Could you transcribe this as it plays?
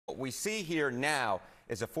What we see here now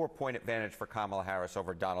is a 4-point advantage for Kamala Harris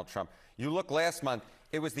over Donald Trump. You look last month,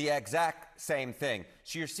 it was the exact same thing.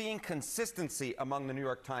 So you're seeing consistency among the New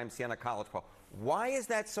York Times Siena College poll. Why is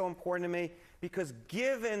that so important to me? Because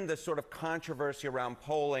given the sort of controversy around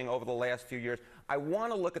polling over the last few years, I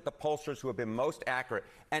want to look at the pollsters who have been most accurate.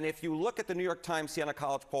 And if you look at the New York Times Siena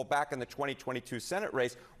College poll back in the 2022 Senate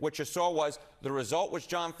race, what you saw was the result was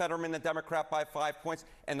John Fetterman, the Democrat, by 5 points,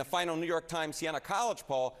 and the final New York Times Siena College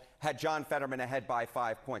poll had John Fetterman ahead by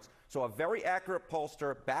 5 points. So a very accurate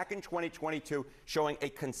pollster back in 2022 showing a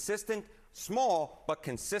consistent, small but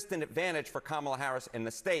consistent advantage for Kamala Harris in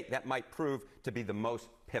the state that might prove to be the most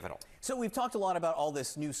pivotal. So we've talked a lot about all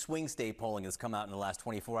this new swing state polling that's come out in the last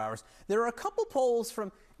 24 hours. There are a couple polls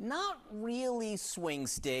from not really swing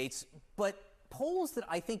states, but polls that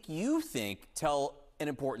I think you think tell an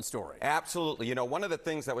important story. Absolutely. You know, one of the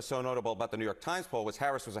things that was so notable about the New York Times poll was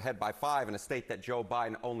Harris was ahead by 5 in a state that Joe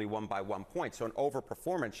Biden only won by 1 point. So an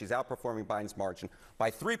overperformance, she's outperforming Biden's margin by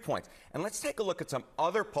 3 points. And let's take a look at some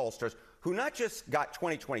other pollsters who not just got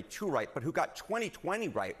 2022 right, but who got 2020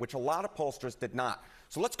 right, which a lot of pollsters did not.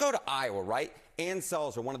 So let's go to Iowa, right?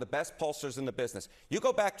 Selzer, one of the best pollsters in the business. You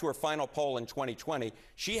go back to her final poll in 2020,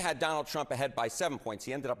 she had Donald Trump ahead by 7 points.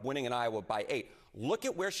 He ended up winning in Iowa by 8. Look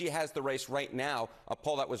at where she has the race right now, a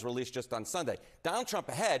poll that was released just on Sunday. Donald Trump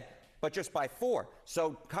ahead, but just by 4.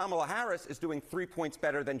 So Kamala Harris is doing 3 points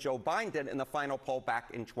better than Joe Biden did in the final poll back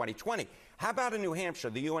in 2020. How about in New Hampshire,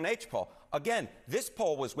 the UNH poll? Again, this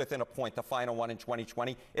poll was within a point, the final one in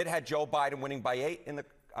 2020. It had Joe Biden winning by 8 in the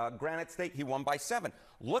Granite State. He won by 7.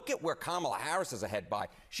 Look at where Kamala Harris is ahead by.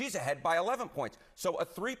 She's ahead by 11 points. So a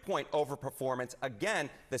 3-point overperformance.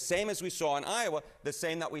 Again, the same as we saw in Iowa, the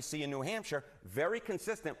same that we see in New Hampshire. Very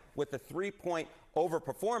consistent with the 3-point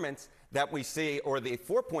overperformance that we see, or the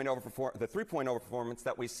 3-point overperformance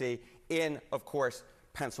that we see in, of course,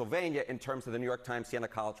 Pennsylvania in terms of the New York Times Siena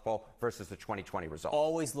College poll versus the 2020 result.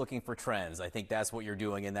 Always looking for trends. I think that's what you're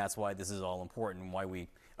doing, and that's why this is all important and why we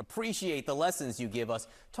appreciate the lessons you give us.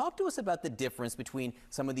 Talk to us about the difference between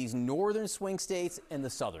some of these northern swing states and the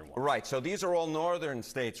southern ones. Right. So these are all northern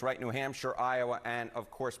states, right? New Hampshire, Iowa, and, of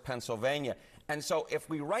course, Pennsylvania. And so if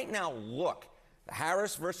we right now look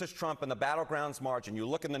Harris versus Trump in the battlegrounds margin, you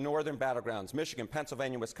look in the northern battlegrounds, Michigan,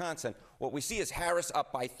 Pennsylvania, Wisconsin, what we see is Harris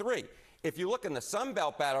up by 3. If you look in the Sun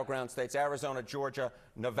Belt battleground states, Arizona, Georgia,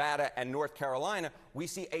 Nevada, and North Carolina, we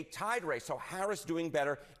see a tied race. So Harris doing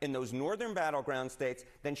better in those northern battleground states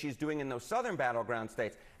than she's doing in those southern battleground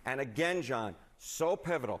states. And again, John, so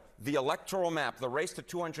pivotal, the electoral map, the race to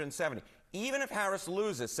 270. Even if Harris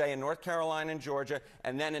loses, say, in North Carolina and Georgia,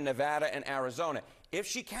 and then in Nevada and Arizona, if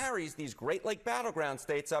she carries these Great Lake battleground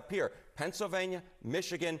states up here, Pennsylvania,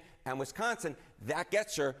 Michigan, and Wisconsin, that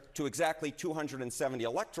gets her to exactly 270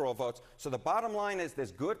 electoral votes. So the bottom line is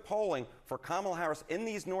this good polling for Kamala Harris in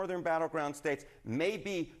these northern battleground states may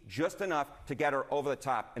be just enough to get her over the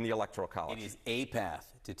top in the Electoral College. It is a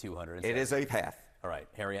path to 270. It is a path. All right,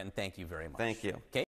 Harriet, and thank you very much. Thank you. Okay.